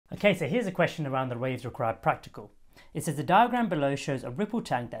Okay, so here's a question around the waves required practical. It says the diagram below shows a ripple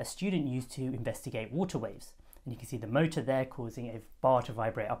tank that a student used to investigate water waves. And you can see the motor there causing a bar to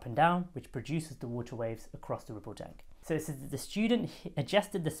vibrate up and down, which produces the water waves across the ripple tank. So it says that the student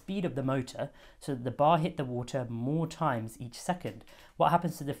adjusted the speed of the motor so that the bar hit the water more times each second. What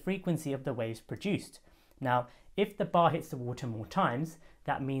happens to the frequency of the waves produced? Now, if the bar hits the water more times,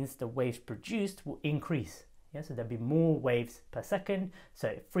 that means the waves produced will increase. Yeah, so there'll be more waves per second.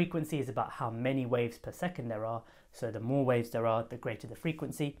 So frequency is about how many waves per second there are. So the more waves there are, the greater the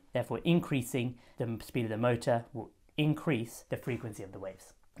frequency. Therefore, increasing the speed of the motor will increase the frequency of the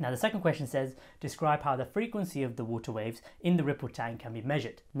waves. Now, the second question says, describe how the frequency of the water waves in the ripple tank can be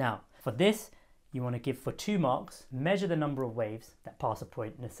measured. Now, for this, you want to give for 2 marks, measure the number of waves that pass a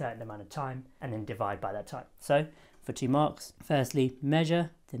point in a certain amount of time, and then divide by that time. So, for 2 marks, firstly,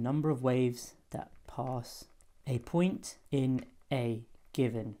 measure the number of waves that pass a point in a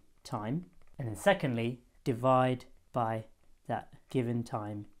given time, and then secondly, divide by that given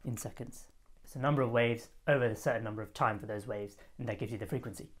time in seconds. It's the number of waves over a certain number of time for those waves, and that gives you the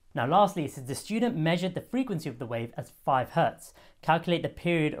frequency. Now lastly, it says the student measured the frequency of the wave as 5 Hz. Calculate the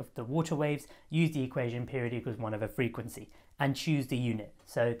period of the water waves, use the equation period equals 1 over frequency, and choose the unit.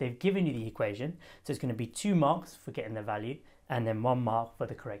 So they've given you the equation, so it's going to be 2 marks for getting the value, and then 1 mark for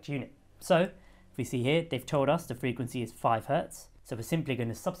the correct unit. So if we see here, they've told us the frequency is 5 Hz. So we're simply going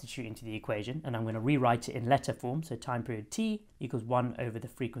to substitute into the equation, and I'm going to rewrite it in letter form. So time period t equals 1 over the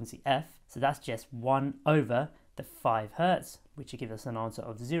frequency f. So that's just 1 over the 5 Hz, which will give us an answer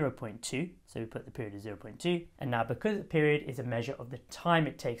of 0.2. So we put the period as 0.2. And now because the period is a measure of the time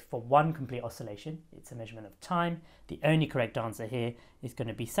it takes for one complete oscillation, it's a measurement of time, the only correct answer here is going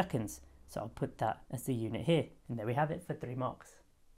to be seconds. So I'll put that as the unit here. And there we have it for 3 marks.